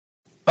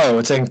Oh,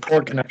 it's saying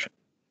poor connection.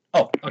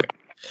 Oh, okay.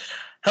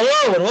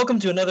 Hello, and welcome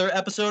to another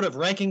episode of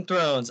Ranking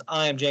Thrones.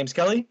 I am James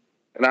Kelly.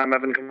 And I'm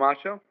Evan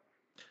Camacho.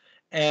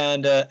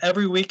 And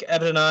every week,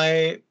 Evan and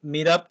I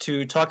meet up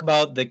to talk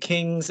about the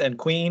kings and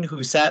queen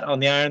who sat on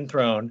the Iron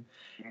Throne.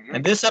 Mm-hmm.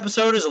 And this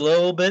episode is a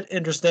little bit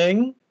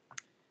interesting.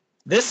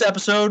 This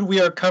episode, we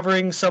are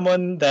covering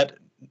someone that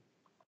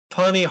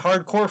plenty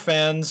hardcore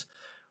fans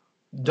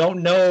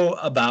don't know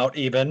about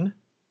even.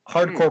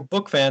 Hardcore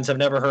book fans have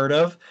never heard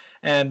of.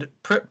 And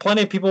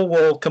plenty of people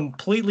will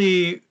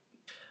completely...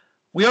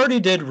 We already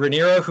did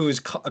Rhaenyra, who's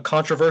a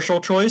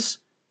controversial choice.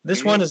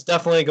 This one is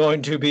definitely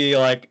going to be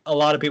like a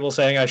lot of people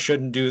saying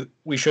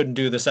we shouldn't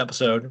do this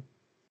episode.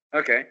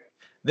 Okay.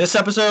 This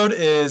episode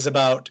is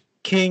about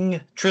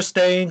King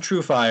Trystane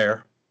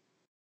Truefire.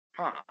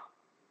 Huh.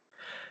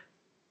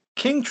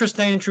 King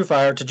Trystane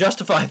Truefire, to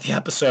justify the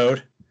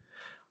episode,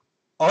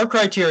 our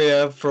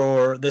criteria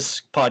for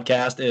this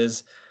podcast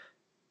is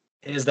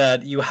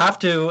that you have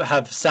to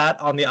have sat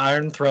on the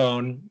Iron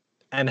Throne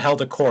and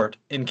held a court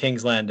in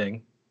King's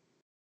Landing.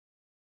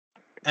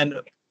 And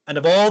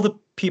of all the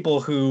people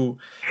who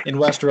in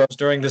Westeros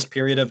during this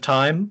period of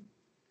time,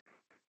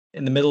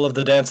 in the middle of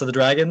the Dance of the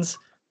Dragons,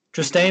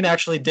 Trystane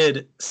actually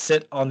did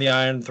sit on the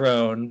Iron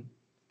Throne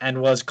and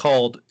was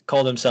called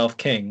himself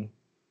king.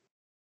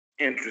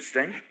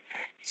 Interesting.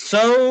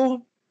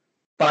 So,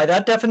 by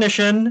that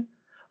definition,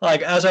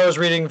 like as I was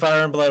reading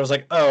Fire and Blood, I was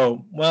like,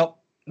 oh, well,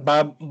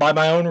 by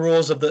my own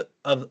rules of the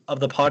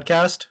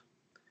podcast,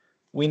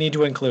 we need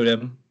to include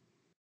him.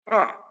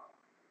 Huh.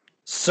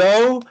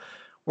 So,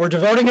 we're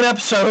devoting an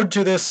episode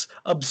to this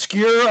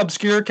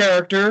obscure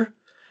character.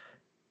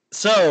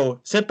 So,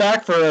 sit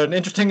back for an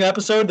interesting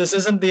episode. This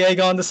isn't the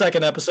Aegon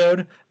II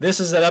episode. This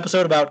is an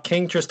episode about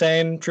King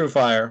Trystane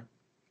Truefire.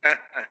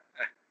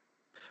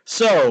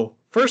 So,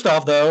 first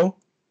off, though,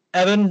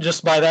 Evan,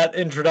 just by that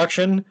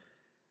introduction,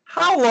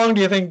 how long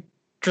do you think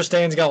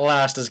Trystane's going to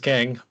last as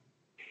king?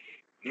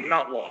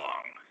 Not long.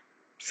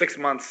 6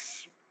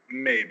 months,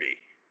 maybe.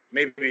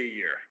 Maybe a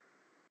year.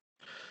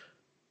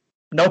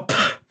 Nope.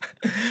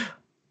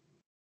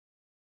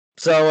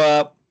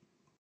 So,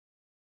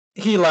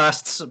 he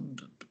lasts...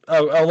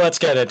 Oh, let's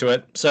get into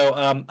it. So,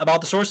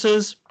 about the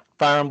sources,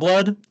 Fire and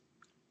Blood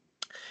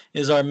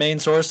is our main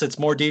source. It's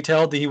more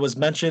detailed. He was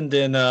mentioned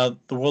in The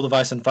World of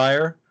Ice and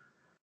Fire.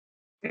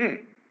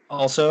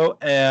 Also,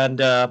 and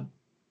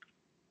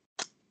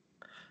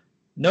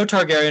no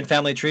Targaryen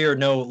family tree or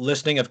no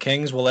listing of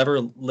kings will ever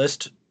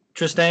list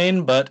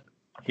Trystane, but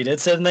he did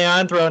sit in the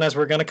Iron Throne, as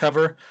we're going to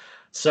cover.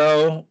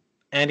 So,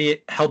 and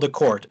he held a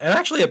court, and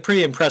actually a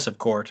pretty impressive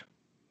court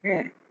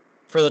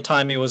for the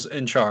time he was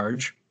in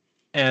charge.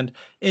 And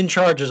in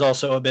charge is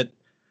also a bit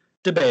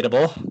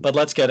debatable, but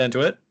let's get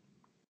into it.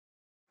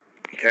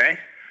 Okay.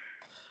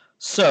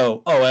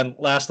 So, and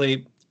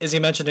lastly, is he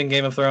mentioned in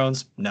Game of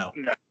Thrones? No.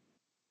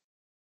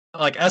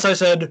 Like, as I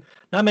said,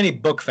 not many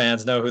book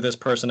fans know who this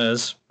person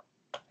is.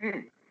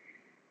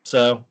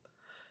 So,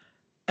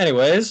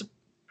 anyways.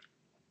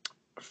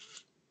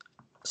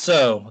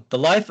 So, the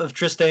life of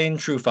Trystane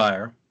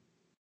Truefire.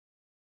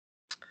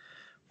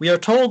 We are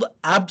told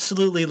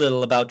absolutely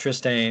little about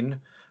Trystane,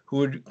 who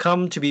would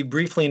come to be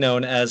briefly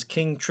known as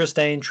King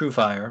Trystane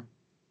Truefire.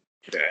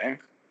 Okay.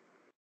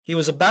 He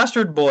was a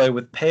bastard boy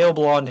with pale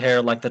blonde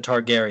hair like the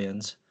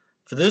Targaryens.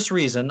 For this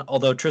reason,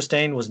 although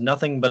Trystane was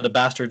nothing but a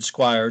bastard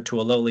squire to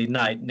a lowly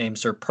knight named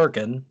Sir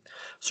Perkin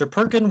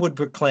would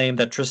proclaim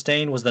that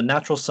Trystane was the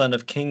natural son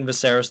of King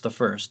Viserys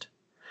I.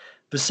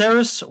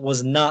 Viserys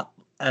was not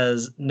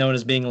as known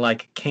as being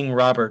like King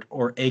Robert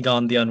or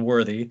Aegon the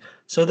Unworthy,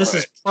 so this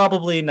is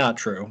probably not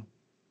true.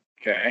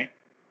 Okay.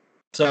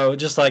 So,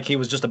 just like he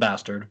was just a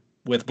bastard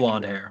with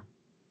blonde hair.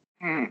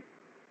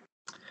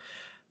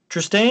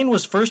 Trystane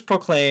was first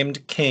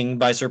proclaimed king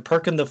by Sir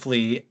Perkin the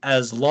Flea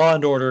as law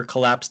and order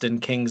collapsed in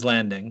King's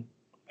Landing.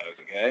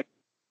 Okay.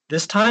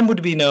 This time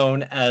would be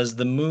known as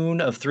the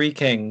Moon of Three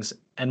Kings,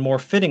 and more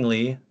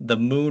fittingly, the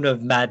Moon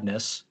of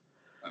Madness.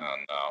 Oh,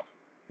 no.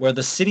 Where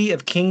the city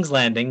of King's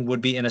Landing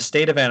would be in a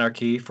state of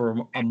anarchy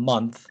for a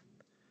month,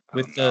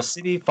 with the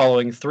city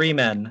following three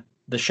men,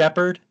 the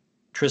Shepherd,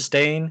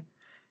 Trystane,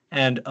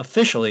 and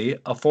officially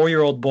a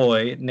 4-year-old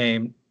boy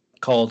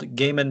called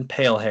Gaiman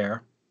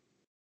Palehair.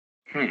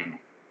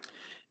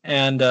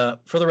 And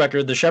for the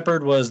record, the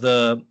Shepherd was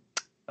the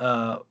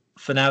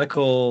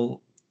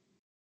fanatical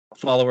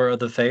follower of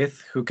the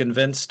faith who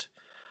convinced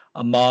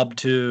a mob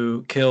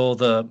to kill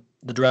the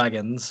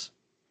dragons.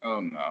 Oh,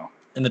 no.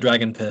 In the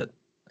dragon pit.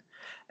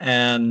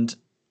 And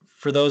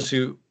for those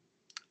who...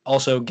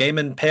 Also,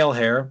 Gaiman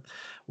Palehair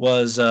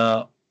was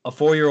a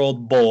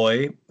 4-year-old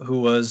boy who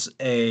was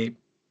the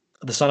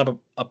son of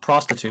a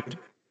prostitute.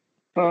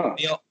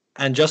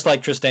 And just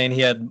like Trystane,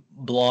 he had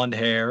blonde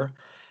hair,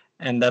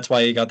 and that's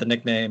why he got the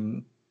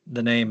name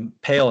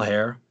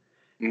Palehair.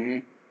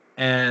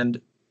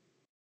 And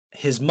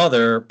his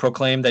mother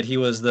proclaimed that he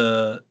was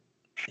the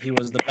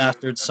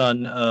bastard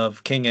son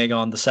of King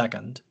Aegon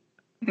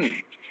II.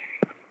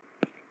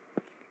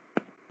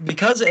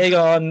 Because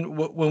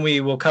Aegon, when we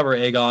will cover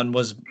Aegon,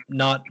 was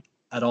not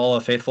at all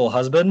a faithful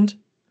husband,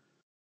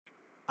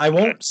 I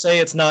won't say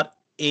it's not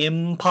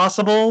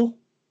impossible,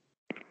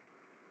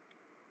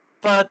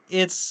 but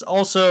it's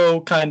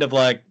also kind of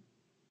like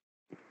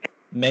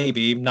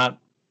maybe not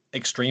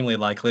extremely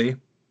likely.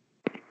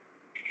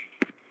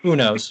 Who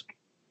knows?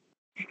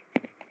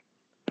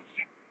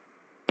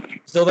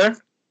 Still there?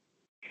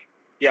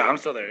 Yeah, I'm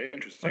still there.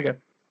 Interesting. Okay.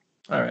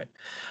 All right.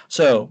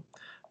 So,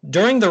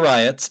 during the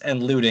riots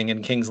and looting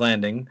in King's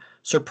Landing,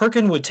 Sir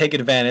Perkin would take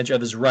advantage of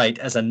his right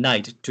as a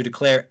knight to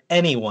declare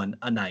anyone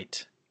a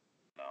knight.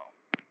 No.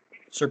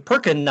 Sir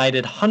Perkin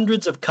knighted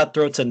hundreds of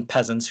cutthroats and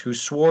peasants who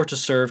swore to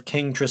serve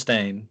King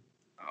Tristane.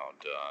 Oh,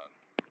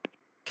 done.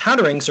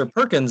 Countering Sir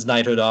Perkin's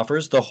knighthood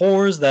offers, the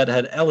whores that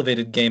had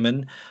elevated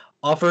Gaiman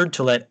offered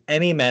to let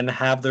any men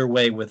have their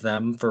way with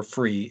them for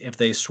free if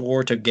they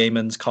swore to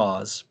Gaiman's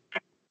cause.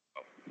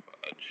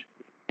 Fudge.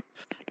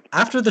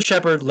 After the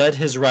shepherd led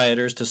his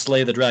rioters to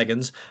slay the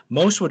dragons,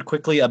 most would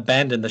quickly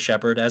abandon the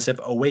shepherd as if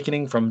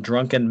awakening from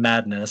drunken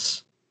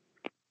madness.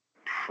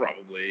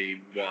 Probably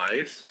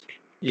wise.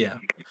 Yeah.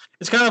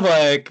 It's kind of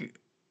like,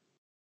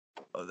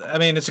 I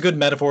mean, it's a good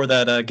metaphor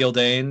that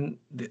Gildane,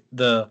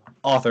 the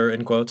author,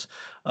 in quotes,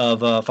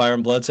 of Fire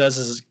and Blood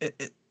says.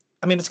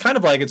 I mean, it's kind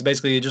of like it's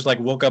basically just like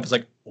woke up, it's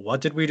like, what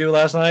did we do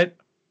last night?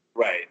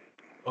 Right.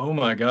 Oh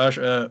my gosh.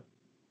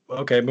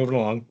 Okay, moving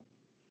along.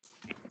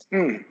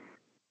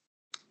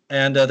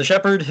 And the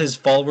shepherd, his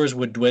followers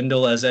would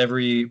dwindle as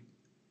every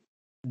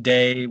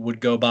day would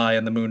go by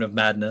in the moon of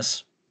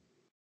madness.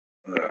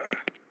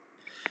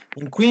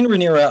 When Queen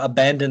Rhaenyra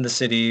abandoned the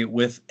city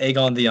with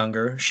Aegon the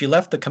Younger, she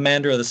left the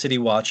commander of the City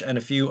Watch and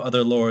a few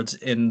other lords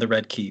in the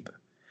Red Keep.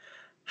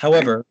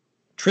 However,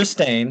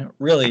 Trystane,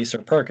 really Sir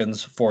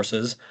Perkin's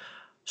forces,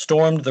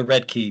 stormed the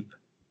Red Keep.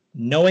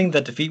 Knowing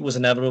that defeat was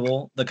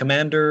inevitable, the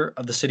commander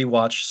of the City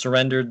Watch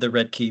surrendered the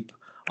Red Keep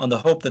on the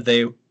hope that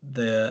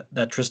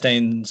that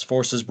Trystane's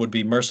forces would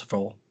be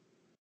merciful.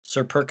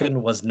 Sir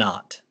Perkin was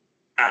not.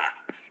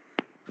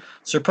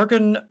 Sir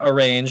Perkin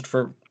arranged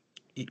for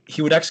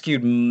he would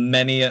execute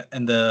many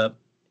in the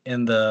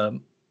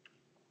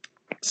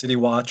City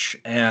Watch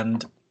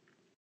and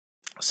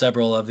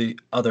several of the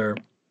other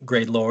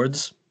great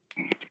lords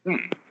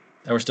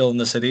that were still in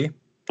the city.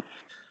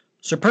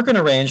 Sir Perkin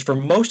arranged for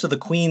most of the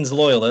Queen's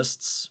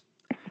loyalists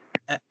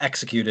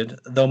executed,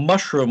 though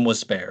Mushroom was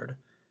spared.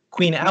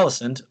 Queen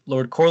Alicent,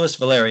 Lord Corlys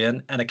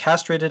Velaryon, and a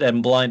castrated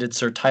and blinded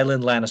Sir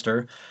Tywin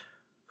Lannister,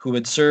 who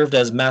had served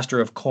as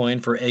Master of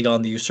Coin for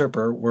Aegon the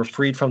Usurper, were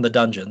freed from the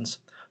dungeons.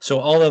 So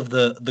all of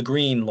the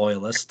green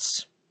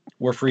loyalists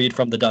were freed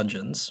from the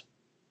dungeons.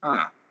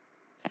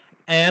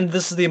 And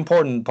this is the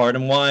important part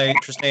and why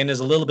Trystane is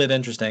a little bit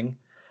interesting.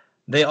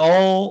 They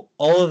all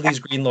of these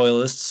green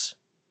loyalists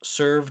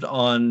served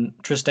on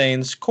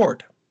Trystane's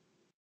court.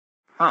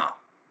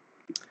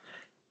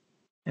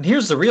 And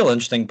here's the real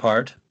interesting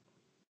part.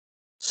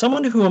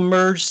 Someone who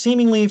emerged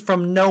seemingly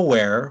from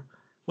nowhere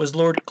was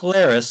Lord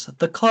Clarys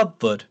the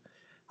Clubfoot,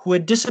 who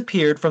had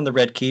disappeared from the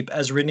Red Keep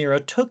as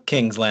Rhaenyra took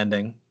King's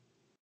Landing.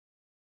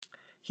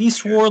 He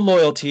swore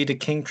loyalty to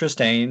King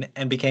Trystane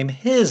and became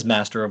his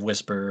Master of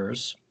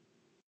Whisperers.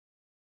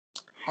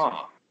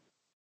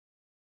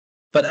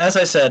 But as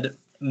I said,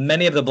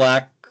 many of the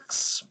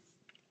blacks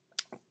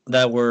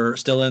that were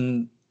still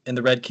in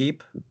the Red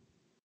Keep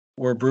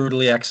were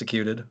brutally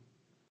executed.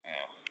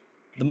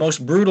 The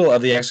most brutal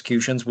of the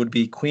executions would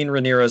be Queen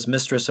Rhaenyra's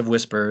Mistress of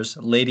Whispers,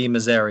 Lady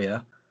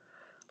Mysaria.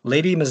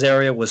 Lady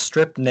Mysaria was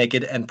stripped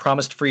naked and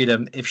promised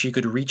freedom if she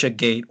could reach a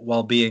gate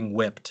while being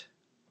whipped.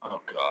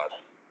 Oh, God.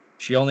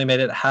 She only made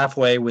it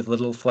halfway with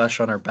little flesh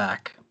on her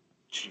back.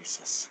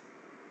 Jesus.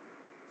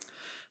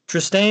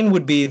 Trystane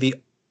would be the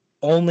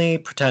only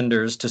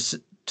pretenders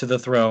to the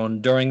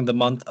throne during the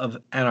month of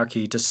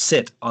anarchy to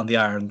sit on the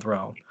Iron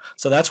Throne.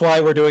 So that's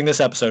why we're doing this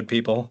episode,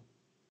 people.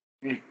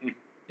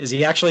 Is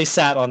he actually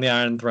sat on the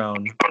Iron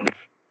Throne.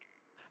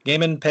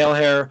 Gaiman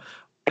Palehair,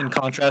 in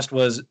contrast,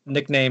 was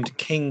nicknamed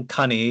King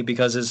Cunny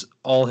because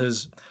all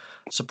his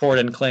support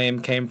and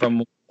claim came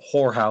from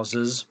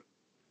whorehouses.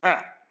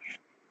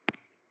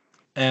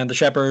 And the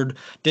shepherd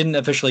didn't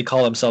officially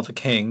call himself a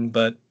king,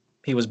 but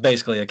he was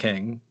basically a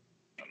king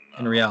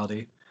in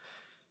reality.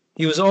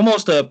 He was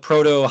almost a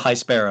proto-High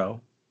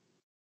Sparrow.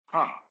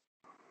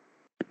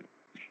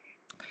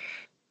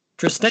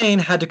 Trystane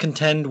had to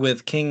contend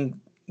with King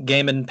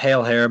Gaiman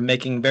Palehair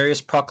making various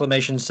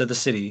proclamations to the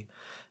city.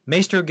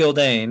 Maester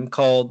Gildane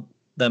called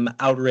them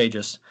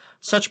outrageous.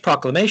 Such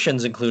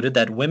proclamations included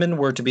that women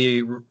were to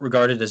be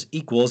regarded as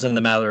equals in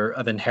the matter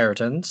of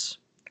inheritance,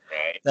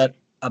 that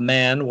a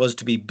man was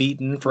to be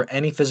beaten for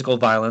any physical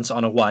violence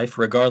on a wife,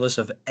 regardless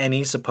of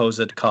any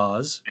supposed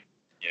cause.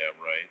 Yeah,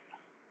 right.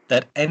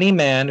 That any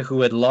man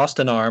who had lost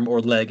an arm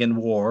or leg in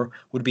war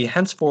would be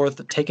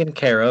henceforth taken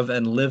care of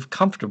and live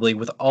comfortably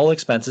with all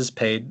expenses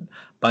paid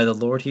by the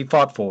lord he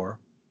fought for.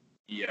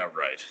 Yeah,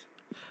 right.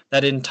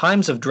 That in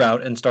times of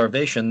drought and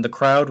starvation, the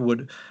crown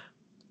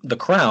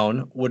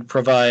would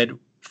provide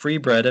free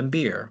bread and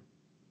beer.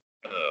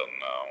 Oh,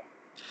 no.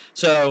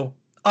 So,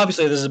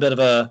 obviously, this is a bit of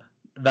a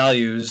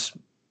values,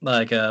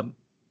 like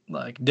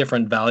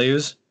different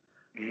values.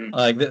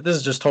 Like, this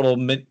is just total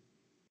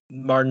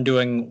Martin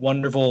doing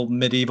wonderful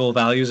medieval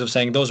values of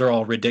saying those are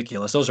all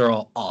ridiculous. Those are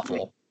all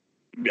awful.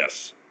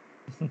 Yes.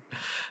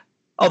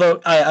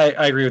 Although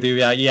I agree with you.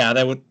 Yeah,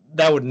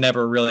 that would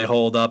never really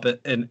hold up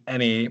in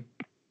any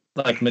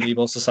like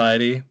medieval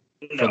society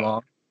for No.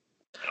 long.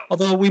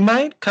 Although we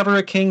might cover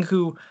a king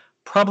who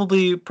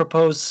probably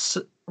proposed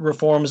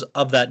reforms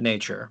of that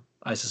nature,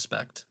 I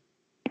suspect.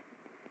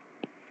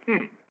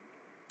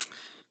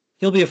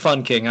 He'll be a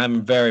fun king.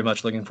 I'm very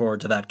much looking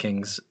forward to that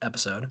king's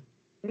episode.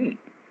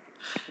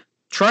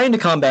 Trying to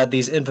combat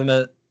these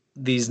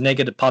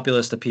naked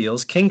populist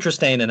appeals, King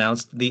Trystane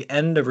announced the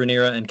end of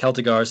Rhaenyra and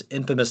Celtigar's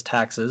infamous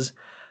taxes,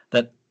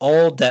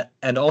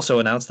 and also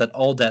announced that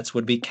all debts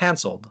would be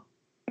cancelled.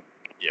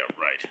 Yeah,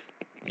 right.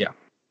 Yeah.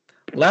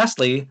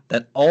 Lastly,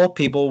 that all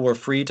people were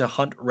free to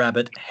hunt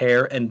rabbit,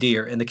 hare, and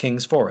deer in the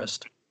king's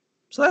forest.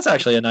 So that's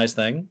actually a nice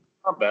thing.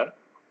 Not bad.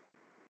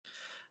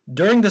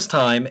 During this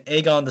time,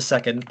 Aegon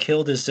II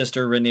killed his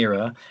sister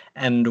Rhaenyra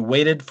and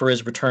waited for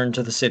his return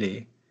to the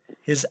city.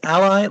 His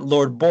ally,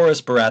 Lord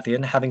Boris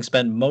Baratheon, having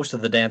spent most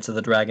of the Dance of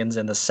the Dragons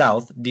in the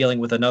south dealing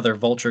with another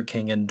vulture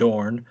king in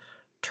Dorne,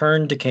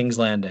 turned to King's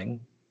Landing.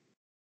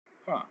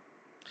 Huh.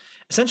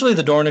 Essentially,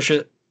 the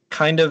Dornish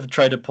kind of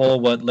tried to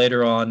pull what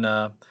later on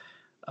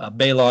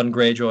Balon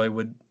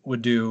Greyjoy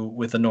would do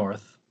with the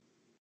north,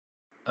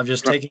 of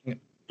just taking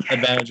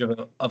advantage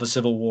of a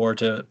civil war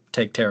to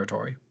take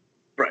territory.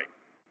 Right.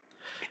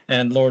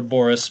 And Lord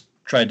Boris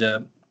tried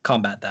to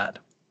combat that.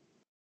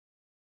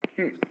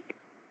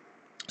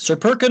 Sir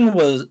Perkin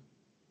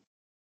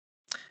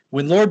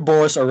When Lord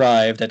Boris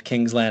arrived at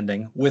King's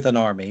Landing with an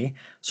army,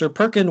 Sir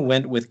Perkin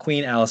went with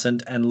Queen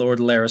Alicent and Lord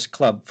Larys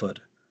Clubfoot.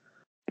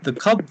 The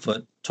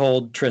Clubfoot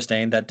told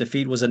Trystane that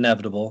defeat was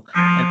inevitable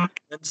and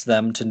convinced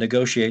them to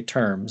negotiate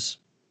terms.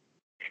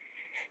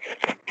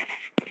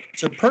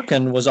 Sir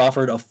Perkin was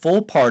offered a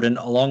full pardon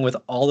along with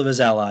all of his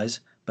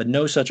allies, but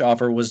no such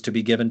offer was to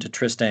be given to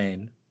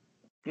Trystane.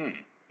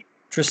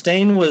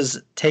 Trystane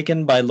was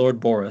taken by Lord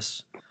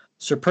Boris.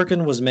 Sir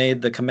Perkin was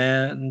made the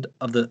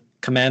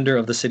commander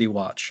of the City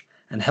Watch,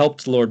 and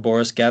helped Lord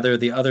Boris gather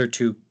the other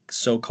two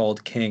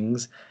so-called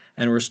kings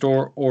and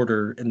restore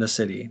order in the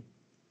city.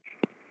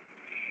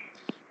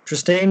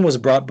 Trystane was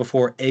brought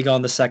before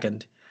Aegon II.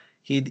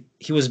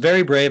 He was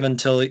very brave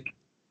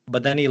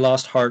but then he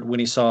lost heart when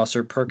he saw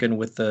Sir Perkin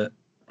with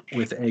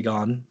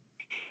Aegon.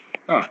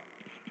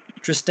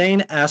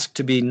 Trystane asked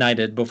to be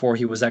knighted before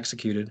he was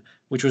executed,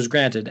 which was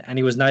granted, and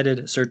he was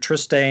knighted Sir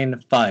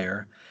Trystane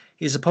Fire.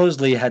 He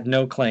supposedly had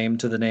no claim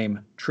to the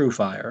name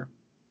Truefire.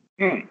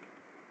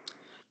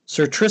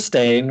 Sir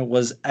Trystane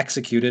was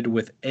executed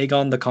with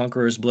Aegon the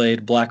Conqueror's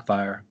blade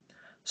Blackfire.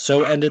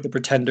 So ended the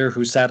pretender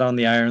who sat on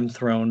the Iron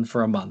Throne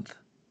for a month.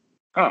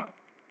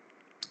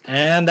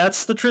 And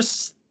that's the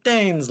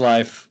Trystane's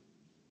life.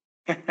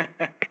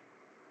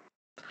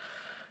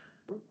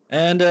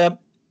 And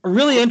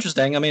really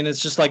interesting. I mean,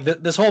 it's just like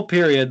this whole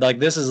period, like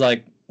this is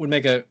like would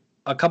make a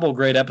couple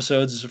great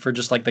episodes for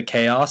just like the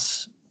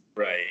chaos.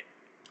 Right.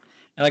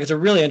 And like it's a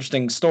really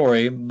interesting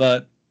story,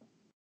 but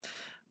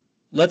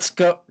let's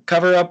go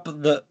cover up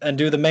and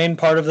do the main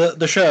part of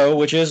the show,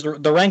 which is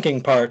the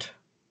ranking part.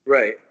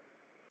 Right.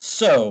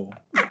 So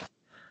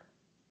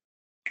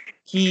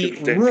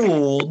he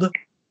ruled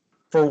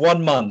for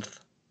 1 month.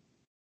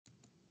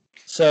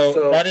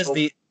 So that is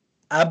the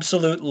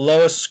absolute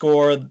lowest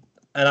score, and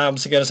I'm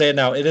going to say it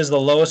now. It is the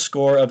lowest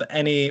score of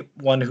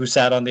anyone who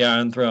sat on the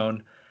Iron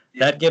Throne.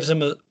 That gives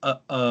him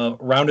a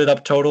rounded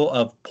up total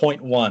of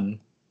 0.1.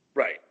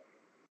 Right.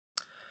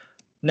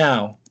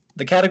 Now,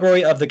 the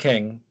category of the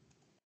king.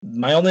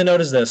 My only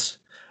note is this.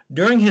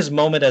 During his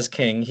moment as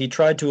king, he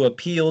tried to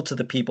appeal to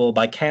the people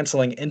by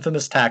canceling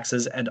infamous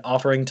taxes and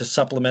offering to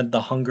supplement the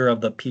hunger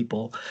of the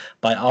people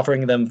by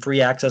offering them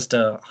free access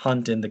to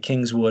hunt in the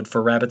King's Wood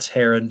for rabbits,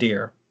 hare, and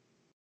deer.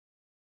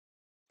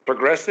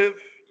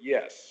 Progressive?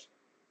 Yes.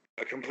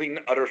 A complete and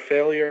utter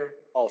failure?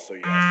 Also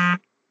yes.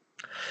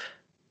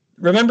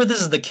 Remember, this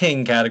is the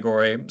king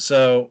category,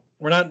 so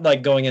we're not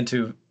like going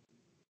into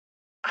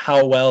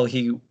how well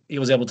he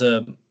was able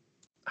to,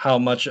 how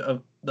much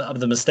of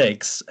the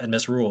mistakes and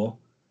misrule.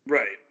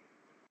 Right.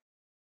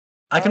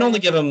 I can only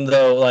give him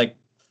though like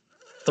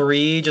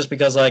 3, just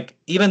because like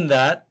even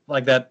that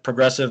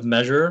progressive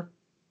measure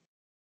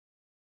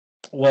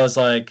was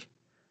like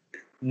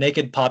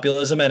naked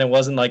populism, and it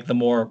wasn't like the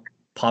more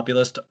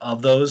populist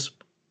of those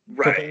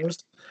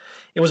proposed.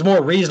 It was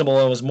more reasonable.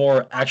 It was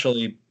more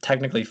actually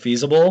technically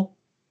feasible.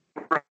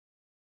 Right.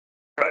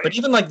 But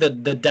even like the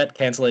debt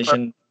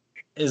cancellation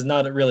is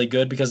not really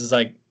good, because it's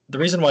like the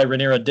reason why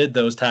Rhaenyra did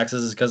those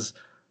taxes is because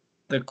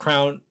the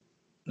crown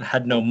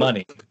had no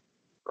money.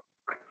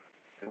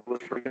 It was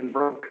freaking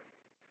broke.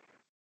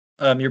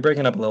 You're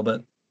breaking up a little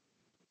bit.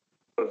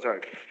 Oh,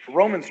 sorry. The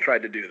Romans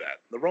tried to do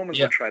that. The Romans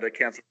would try to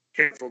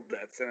cancel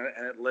debts, and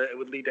it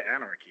would lead to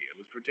anarchy. It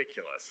was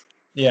ridiculous.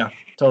 Yeah,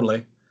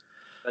 totally.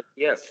 But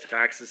yes,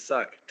 taxes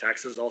suck.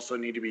 Taxes also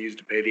need to be used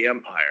to pay the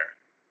empire.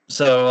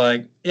 So,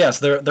 like, yes,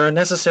 they're a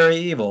necessary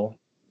evil.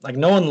 Like,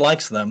 no one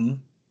likes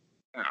them.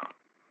 No.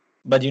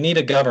 But you need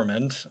a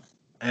government,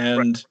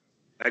 and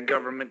That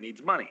government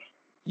needs money.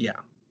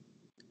 Yeah.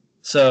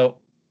 So,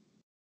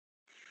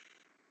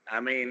 I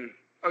mean,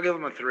 I'll give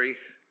him a 3,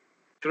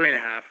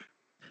 3.5.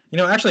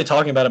 Actually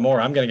talking about it more,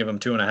 I'm gonna give him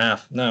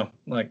 2.5. No,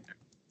 like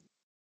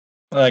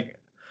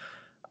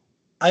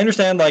I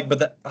understand,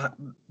 but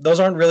those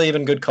aren't really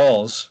even good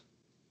calls.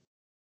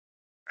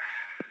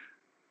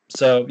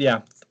 So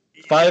yeah,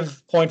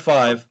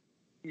 5.5.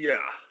 Yeah.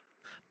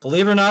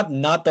 Believe it or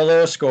not the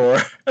lowest score.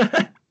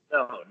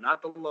 No,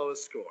 not the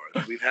lowest score.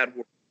 We've had.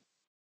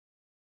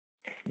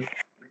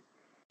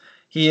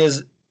 He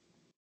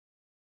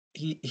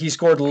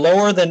scored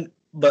lower than,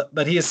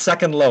 but he is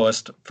second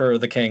lowest for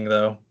the king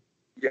though.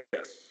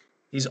 Yes.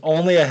 He's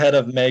only ahead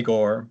of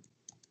Maegor.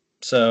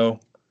 So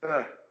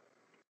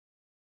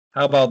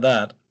how about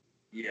that?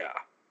 Yeah.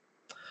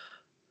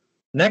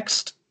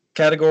 Next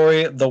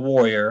category, the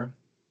warrior.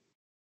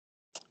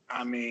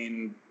 I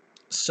mean,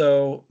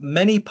 so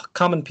many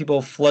common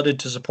people flooded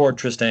to support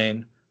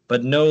Trystane,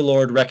 but no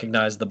lord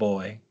recognized the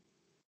boy.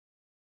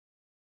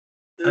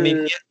 I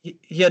mean,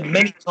 he had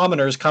many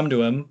commoners come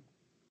to him.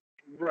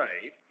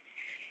 Right.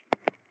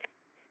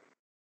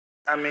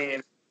 I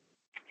mean,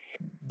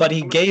 but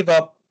he gave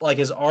up like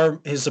his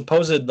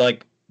supposed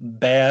like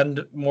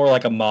band, more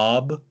like a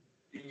mob.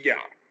 Yeah.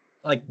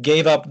 Like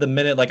gave up the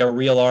minute like a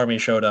real army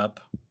showed up.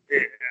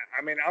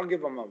 I mean, I'll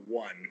give him a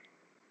 1.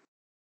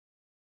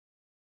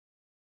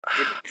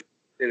 It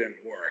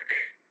didn't work.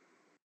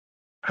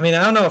 I mean,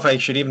 I don't know if I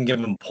should even give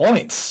him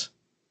points.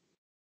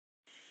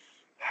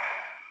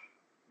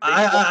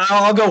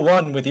 I'll go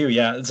 1 with you.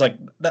 Yeah, it's like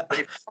that.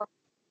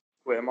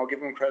 I'll give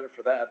him credit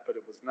for that, but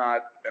it was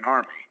not an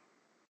army.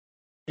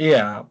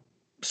 Yeah.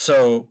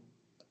 So,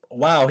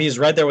 wow, he's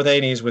right there with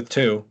Aenys with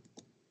 2.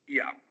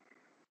 Yeah.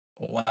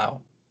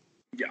 Wow.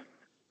 Yeah.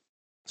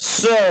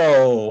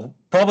 So,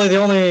 probably the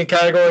only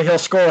category he'll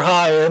score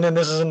high in, and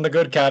this isn't the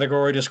good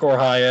category to score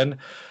high in,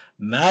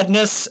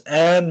 madness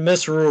and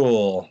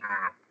misrule.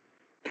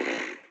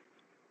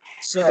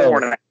 So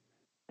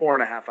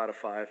 4.5 out of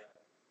 5.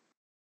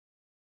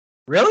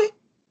 Really?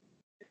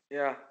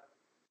 Yeah.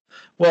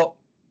 Well,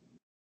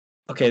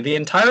 okay, the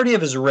entirety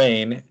of his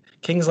reign,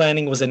 King's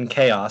Landing was in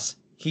chaos.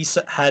 He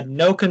had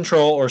no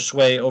control or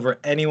sway over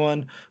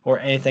anyone or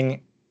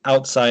anything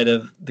outside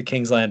of the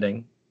King's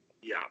Landing.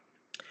 Yeah.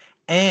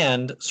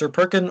 And Sir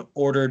Perkin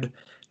ordered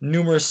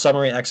numerous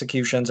summary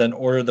executions and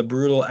ordered the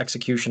brutal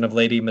execution of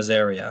Lady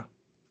Miseria.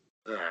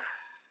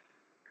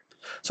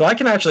 So I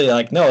can actually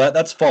no,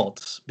 that's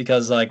false,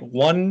 because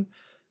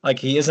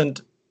he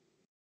isn't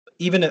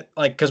even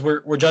because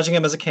we're judging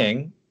him as a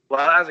king.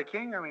 Well, as a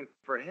king, I mean,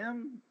 for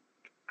him,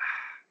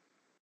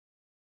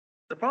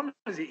 the problem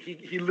is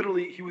he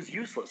literally was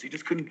useless. He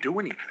just couldn't do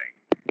anything.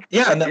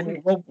 Yeah,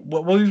 and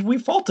we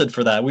faulted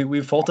for that.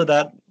 We faulted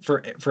that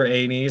for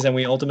Aenys, and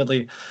we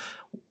ultimately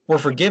were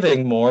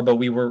forgiving more, but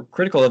we were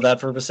critical of that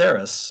for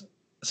Viserys.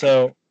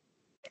 So,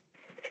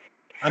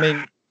 I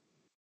mean,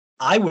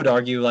 I would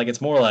argue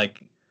it's more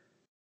like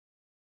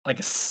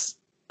a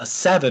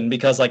 7,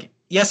 because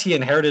yes, he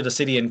inherited a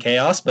city in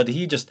chaos, but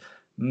he just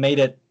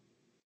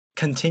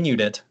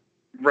continued it.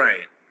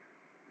 Right.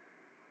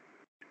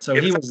 So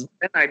he was.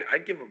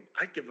 I'd give him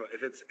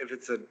if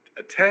it's a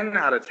 10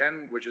 out of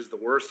 10, which is the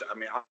worst. I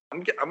mean,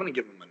 I'm going to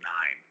give him a 9.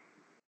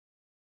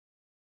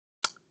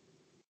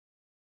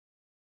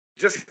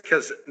 Just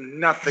because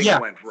nothing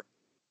went right.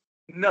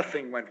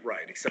 Nothing went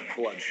right except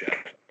bloodshed.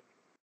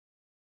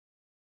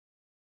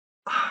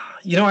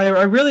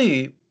 I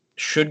really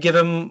should give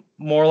him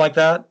more like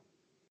that.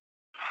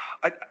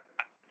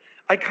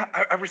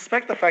 I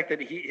respect the fact that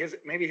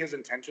maybe his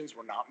intentions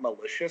were not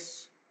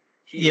malicious.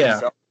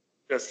 Himself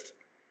just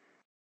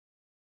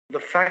the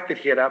fact that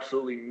he had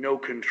absolutely no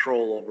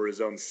control over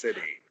his own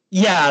city.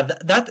 Yeah,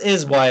 that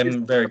is why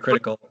I'm very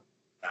critical.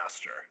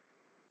 Master.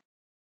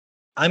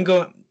 I'm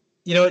going.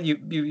 You know what?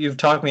 You've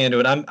talked me into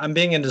it. I'm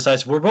being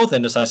indecisive. We're both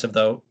indecisive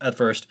though at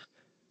first.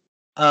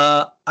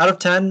 Out of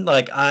 10,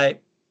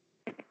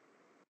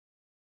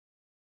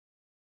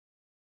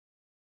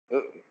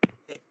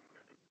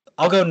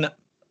 I'll go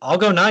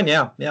 9.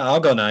 Yeah, I'll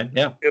go 9.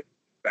 Yeah. It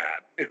was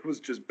bad. It was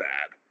just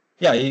bad.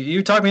 Yeah,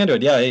 you talked me into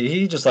it. Yeah,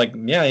 he just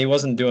he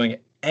wasn't doing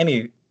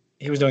any.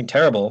 He was doing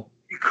terrible.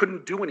 He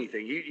couldn't do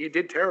anything. He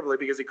did terribly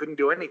because he couldn't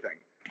do anything.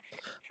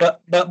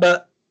 But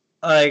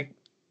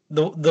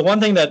the one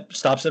thing that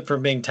stops it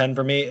from being 10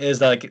 for me is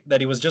that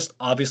he was just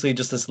obviously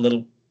just this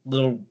little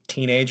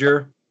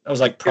teenager that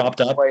was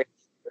propped up.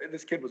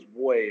 This kid was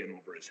way in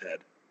over his head.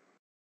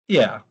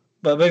 Yeah,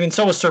 but I mean,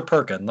 so was Sir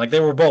Perkin. They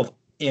were both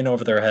in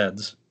over their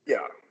heads.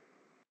 Yeah.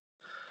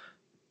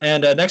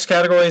 And next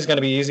category is going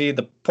to be easy.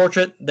 The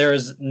portrait. There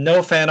is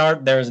no fan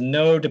art. There is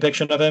no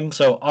depiction of him,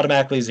 so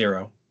automatically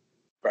 0.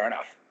 Fair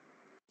enough.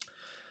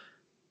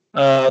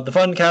 The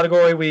fun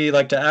category we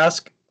like to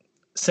ask: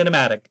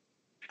 cinematic.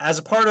 As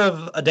a part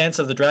of a Dance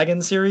of the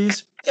Dragon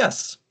series,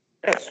 yes.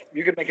 Yes,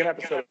 you could make an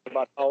episode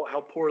about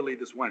how poorly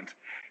this went.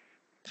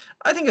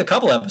 I think a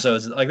couple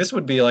episodes this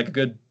would be a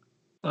good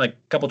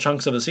couple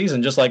chunks of a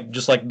season, just like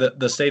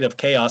the state of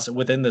chaos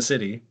within the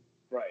city.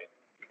 Right.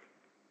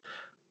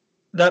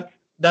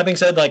 that being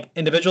said, like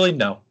individually,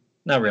 no,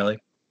 not really.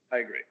 I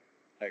agree.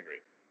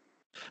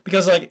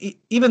 Because like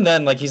even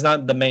then, like he's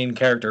not the main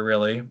character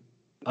really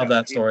of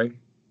that story.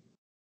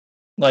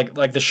 Like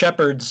the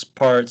shepherds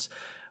parts,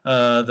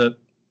 the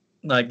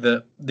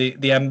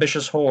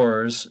ambitious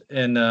whores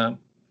in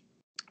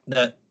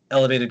that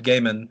elevated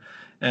Gaiman,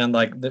 and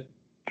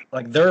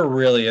they're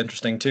really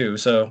interesting too.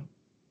 So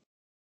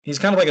he's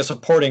kind of like a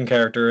supporting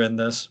character in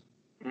this.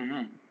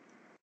 Mm-hmm.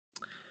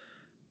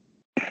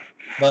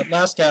 But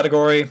last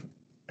category,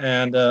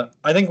 and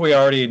I think we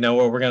already know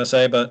what we're gonna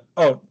say. But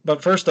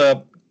first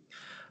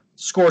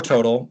score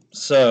total.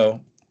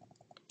 So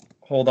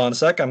hold on a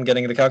sec. I'm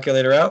getting the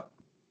calculator out.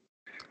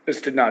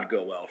 This did not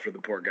go well for the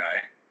poor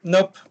guy.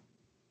 Nope.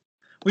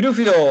 We do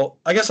feel,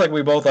 I guess, like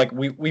we both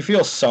we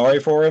feel sorry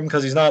for him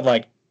because he's not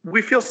like.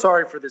 We feel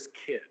sorry for this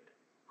kid.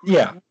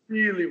 Yeah.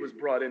 Really was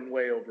brought in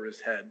way over his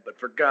head, but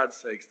for God's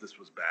sakes, this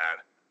was bad.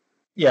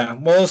 Yeah.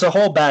 Well, it was a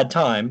whole bad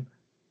time.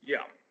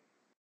 Yeah.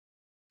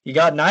 He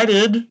got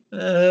knighted.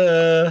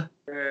 Yeah.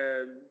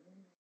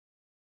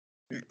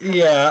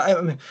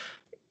 I mean,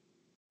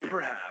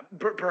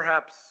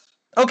 perhaps.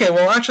 Okay.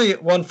 Well, actually,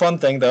 one fun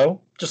thing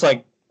though, just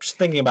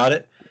thinking about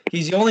it,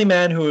 he's the only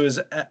man who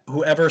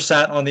ever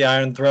sat on the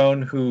Iron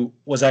Throne who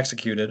was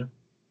executed.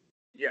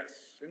 Yes.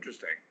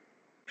 Interesting.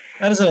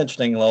 That is an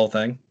interesting little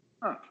thing.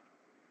 Huh.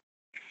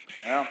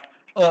 Yeah.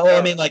 Well,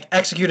 I mean, like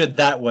executed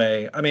that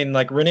way. I mean,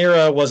 like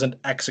Rhaenyra wasn't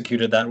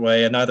executed that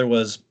way, and neither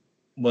was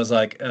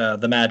like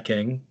the Mad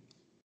King.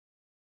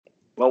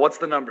 Well, what's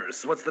the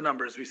numbers? What's the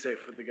numbers we say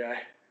for the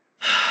guy?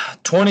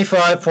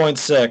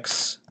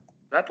 25.6.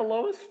 That the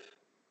lowest?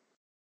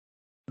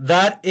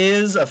 That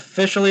is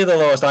officially the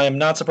lowest. I am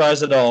not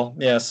surprised at all.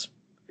 Yes.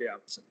 Yeah.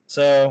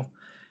 So,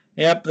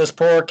 yep, this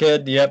poor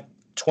kid. Yep,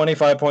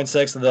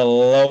 25.6, the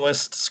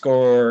lowest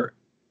score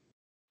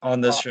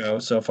on this show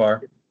so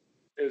far.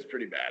 It was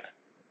pretty bad.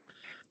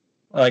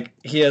 Like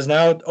he has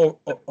now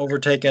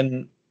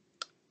overtaken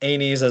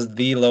Aenys as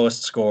the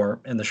lowest score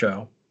in the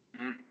show.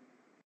 Mm-hmm.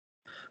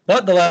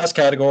 But the last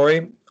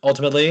category,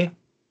 ultimately,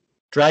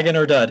 Dragon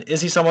or Dud. Is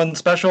he someone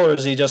special or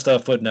is he just a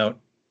footnote?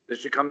 This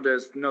should come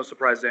as no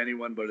surprise to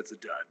anyone, but it's a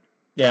dud.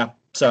 Yeah,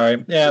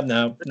 sorry. Yeah,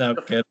 no,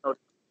 good.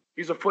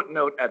 He's a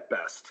footnote at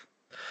best.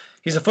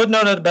 He's a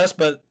footnote at best,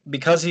 but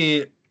because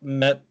he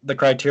met the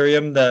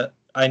criterion that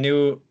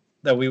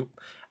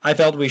I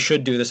felt we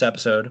should do this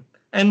episode.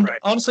 And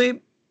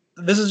honestly,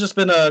 this has just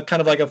been a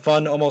kind of like a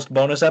fun, almost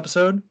bonus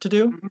episode to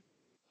do. Mm-hmm.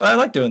 But I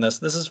like doing this.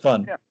 This is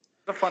fun. Yeah,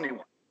 it's a funny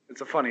one.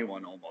 It's a funny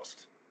one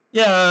almost.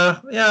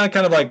 Yeah,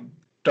 kind of like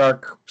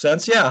dark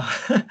sense. Yeah.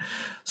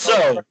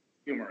 So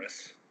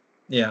humorous.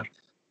 Yeah.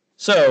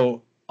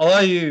 So a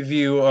lot of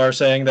you are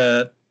saying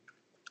that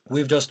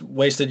we've just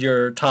wasted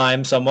your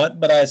time somewhat,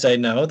 but I say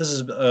no. This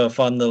is a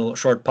fun little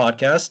shorter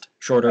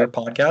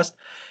podcast.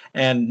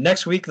 And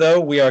next week,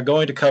 though, we are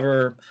going to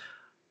cover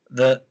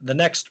the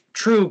next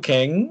true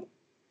king,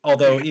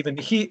 although even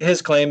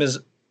his claim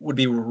would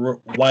be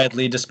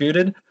widely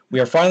disputed. We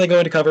are finally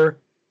going to cover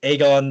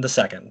Aegon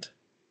II.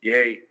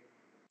 Yay.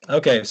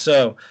 Okay,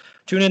 so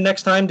tune in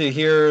next time to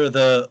hear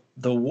the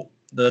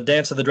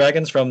Dance of the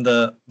Dragons from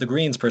the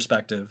Green's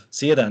perspective.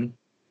 See you then.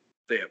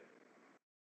 See ya.